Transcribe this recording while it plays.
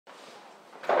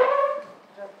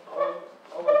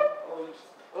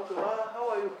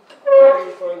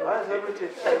How's everything?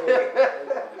 Thank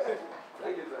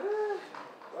you, sir.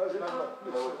 How's your number?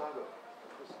 It's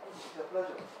a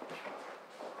pleasure.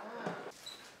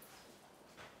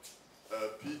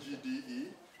 PGDE,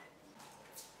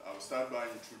 I'll start by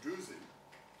introducing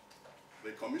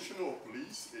the Commissioner of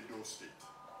Police, Edo State.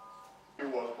 He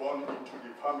was born into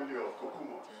the family of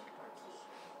Kokumos.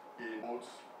 He holds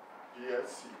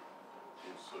BSc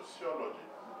in Sociology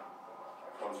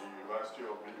from the University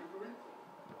of Maiduguri,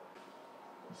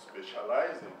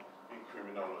 specializing in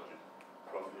criminology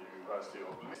from the University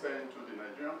of Maiduguri. Sent to the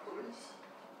Nigerian Police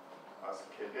as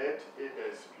Cadet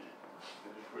ASP,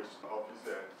 Education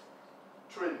Officer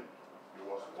Training. He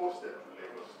was posted to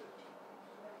Lagos State.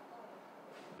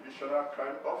 Divisional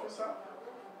Crime Officer,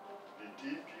 the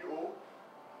DPO.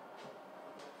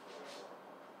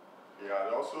 He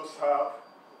had also served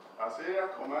as Area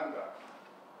Commander,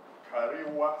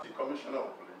 Kariwa, the Commissioner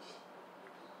of Police.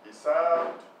 He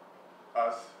served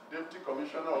as Deputy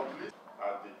Commissioner of Police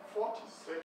at the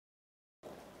 42nd.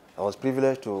 I was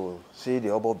privileged to see the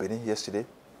Obo Benin yesterday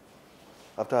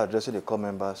after addressing the Corp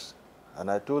members, and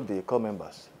I told the Corp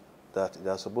members that they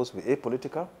are supposed to be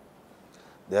apolitical,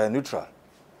 they are neutral,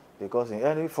 because in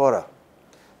any fora,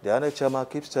 the NA chairman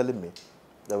keeps telling me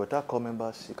that without Corp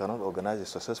members, you cannot organize a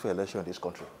successful election in this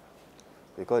country.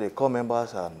 Because the Corp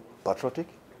members are patriotic,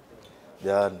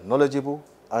 they are knowledgeable,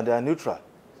 and they are neutral,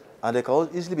 and they can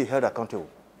easily be held accountable.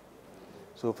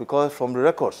 So because from the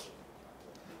records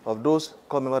of those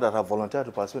Corp members that have volunteered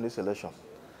to participate in this election,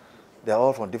 they are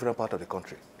all from different parts of the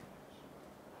country.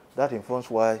 That informs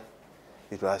why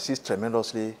it will assist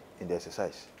tremendously in the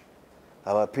exercise.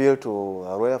 I will appeal to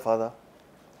our royal father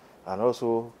and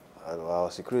also our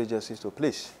security agencies to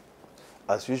please,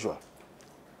 as usual,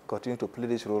 continue to play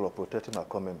this role of protecting our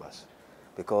Corp members,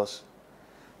 because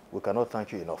we cannot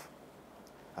thank you enough.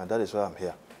 And that is why I'm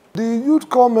here. The youth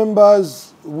Corp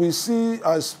members we see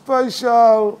as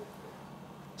special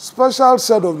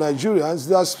set of Nigerians.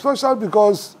 They are special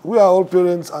because we are all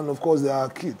parents and of course they are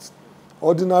kids.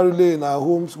 Ordinarily in our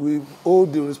homes, we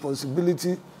hold the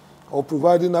responsibility of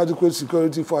providing adequate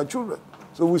security for our children.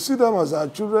 So we see them as our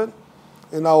children.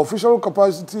 In our official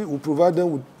capacity, we provide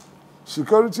them with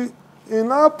security.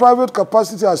 In our private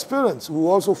capacity as parents, we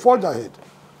also forge ahead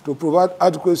to provide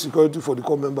adequate security for the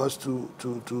Corp members to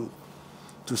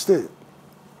stay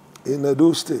in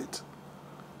Edo State.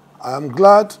 I am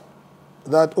glad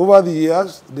that over the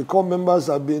years, the Corp members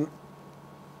have been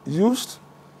used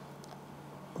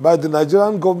by the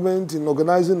Nigerian government in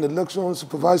organizing elections,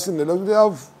 supervising elections. They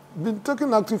have been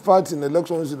taking active part in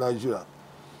elections in Nigeria.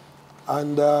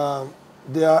 And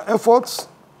their efforts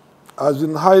has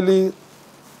been highly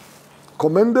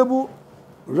commendable.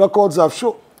 Records have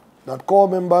shown that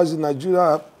Corp members in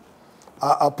Nigeria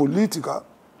are apolitical.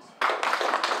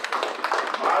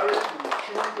 Married with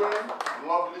children,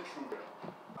 lovely children.